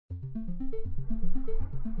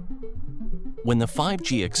When the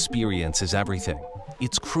 5G experience is everything,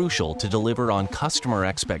 it's crucial to deliver on customer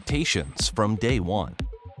expectations from day one.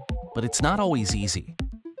 But it's not always easy.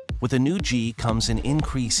 With a new G comes an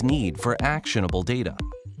increased need for actionable data.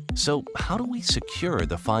 So how do we secure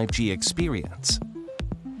the 5G experience?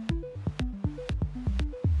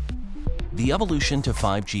 The evolution to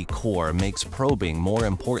 5G core makes probing more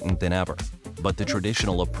important than ever, but the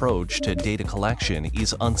traditional approach to data collection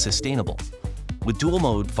is unsustainable. With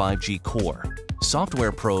dual-mode 5G core,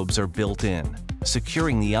 software probes are built in,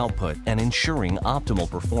 securing the output and ensuring optimal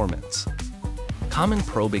performance. Common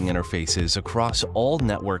probing interfaces across all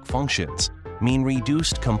network functions mean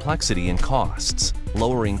reduced complexity and costs,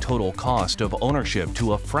 lowering total cost of ownership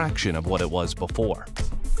to a fraction of what it was before.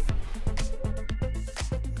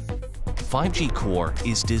 5G core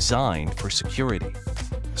is designed for security.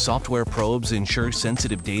 Software probes ensure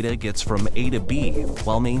sensitive data gets from A to B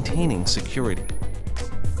while maintaining security.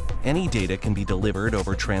 Any data can be delivered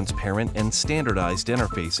over transparent and standardized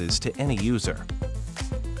interfaces to any user.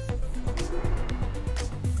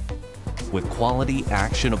 With quality,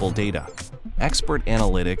 actionable data, Expert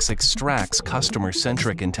Analytics extracts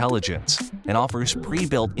customer-centric intelligence and offers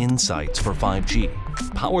pre-built insights for 5G,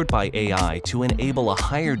 powered by AI to enable a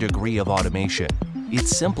higher degree of automation. It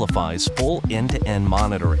simplifies full end-to-end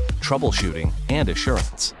monitoring, troubleshooting, and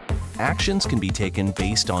assurance. Actions can be taken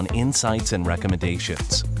based on insights and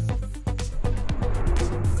recommendations.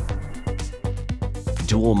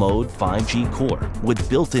 Dual-mode 5G core with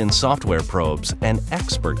built-in software probes and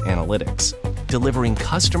expert analytics, delivering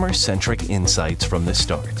customer-centric insights from the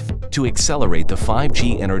start to accelerate the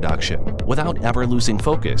 5G introduction without ever losing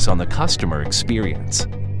focus on the customer experience.